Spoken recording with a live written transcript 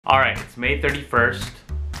Alright, it's May 31st.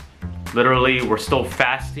 Literally, we're still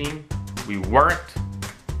fasting. We worked.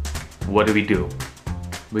 What do?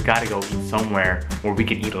 We gotta go eat somewhere where we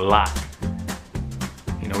can eat a lot.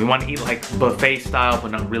 You know, we want to eat like buffet style, but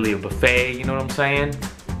not really a buffet, you know what I'm saying?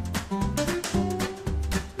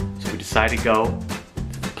 So we decided to go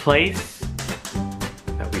to the place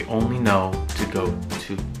that we only know to go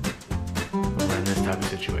to when we're in this type of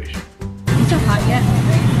situation. It's so hot yet.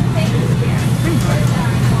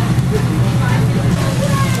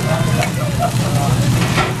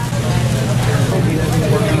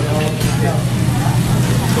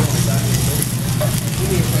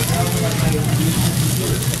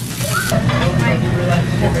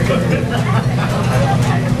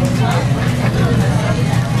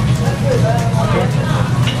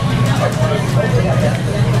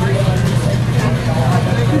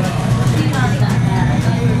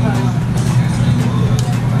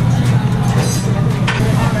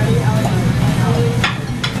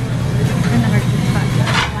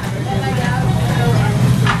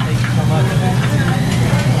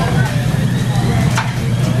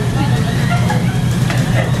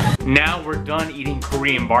 Now we're done eating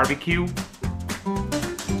Korean barbecue.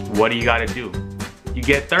 What do you gotta do? You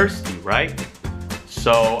get thirsty, right?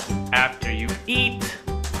 So after you eat,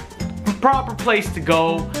 the proper place to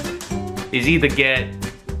go is either get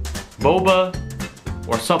boba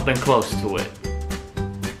or something close to it.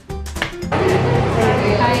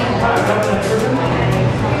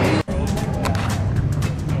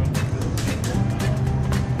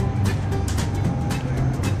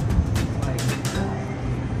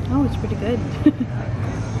 Oh, it's pretty good. It's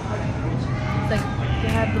like they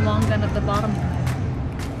have the long gun at the bottom.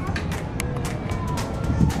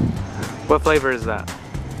 What flavor is that?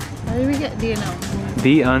 How did we get the unknown?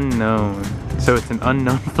 The unknown. So it's an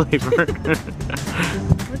unknown flavor.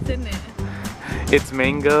 What's in it? It's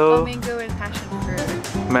mango. Oh, mango and passion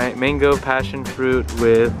fruit. Mango passion fruit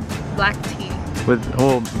with Black tea.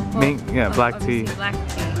 black tea. Black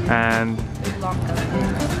tea. And With long gun.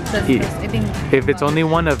 That's Eat. I think if it's only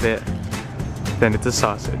one of it, then it's a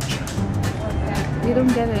sausage. you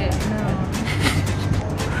don't get it. No.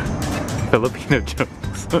 Filipino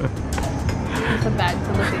jokes. It's a bad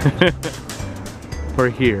Filipino. We're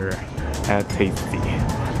here at Tasty.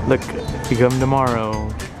 Look, you come tomorrow,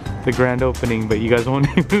 the grand opening, but you guys won't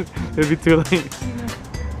even, it'll be too late.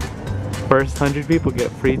 First 100 people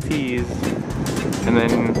get free teas, and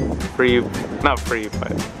then free, not free,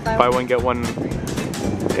 but buy one get one.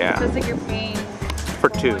 Yeah. So it's like you're paying For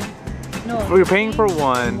two. One. No, You're paying for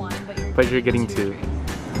one, but you're getting two.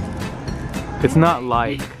 It's not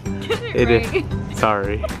like it is.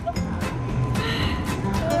 Sorry.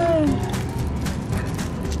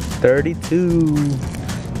 32.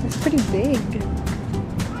 It's pretty big.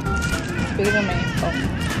 It's bigger than my phone.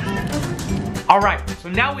 Alright, so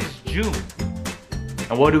now it's June.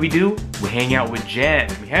 And what do? We hang out with Jan.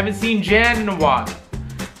 We haven't seen Jan in a while.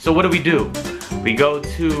 So what do? We go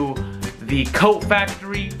to the coat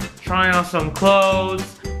factory, try on some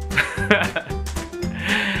clothes.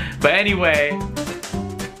 But anyway,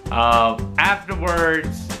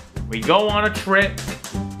 afterwards, we go on a trip,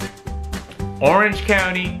 Orange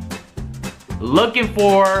County, looking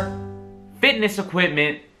for fitness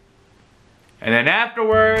equipment. And then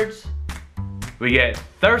afterwards, we get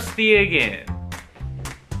thirsty again.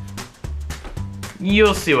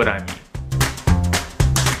 You'll see what I mean.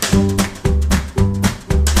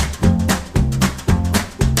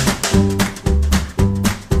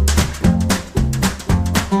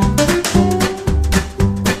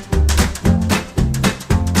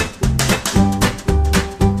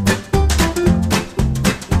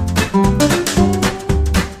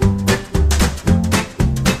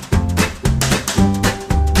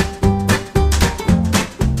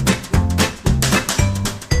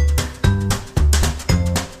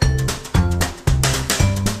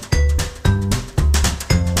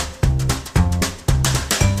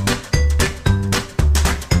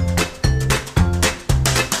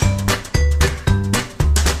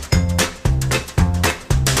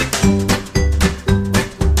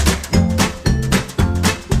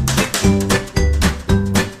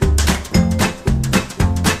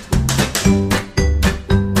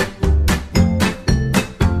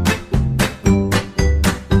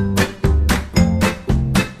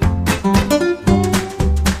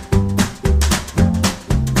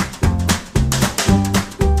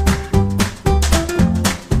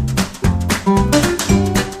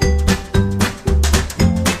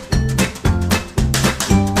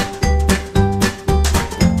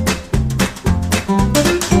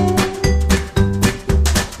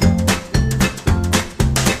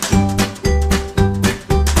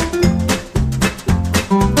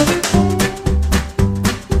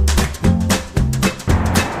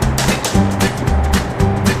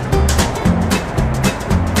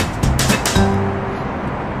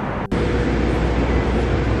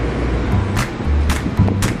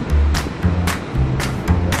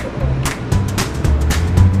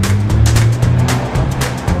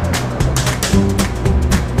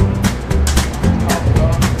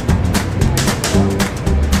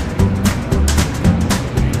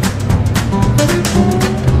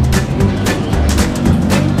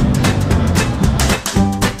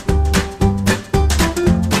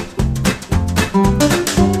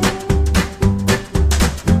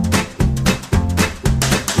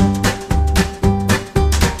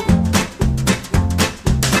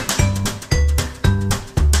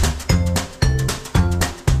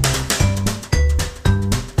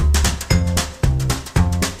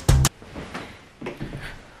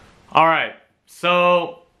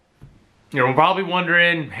 You're probably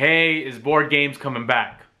wondering, hey, is Board Games coming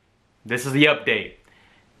back? This is the update.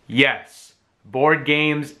 Yes, Board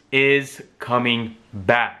Games is coming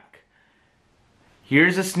back.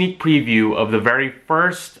 Here's a sneak preview of the very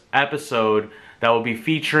first episode that will be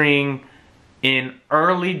featuring in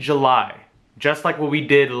early July, just like what we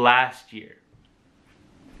did last year.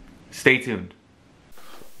 Stay tuned.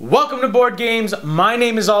 Welcome to Board Games. My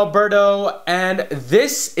name is Alberto, and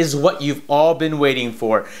this is what you've all been waiting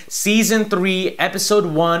for. Season 3, Episode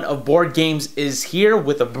 1 of Board Games is here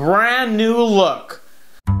with a brand new look.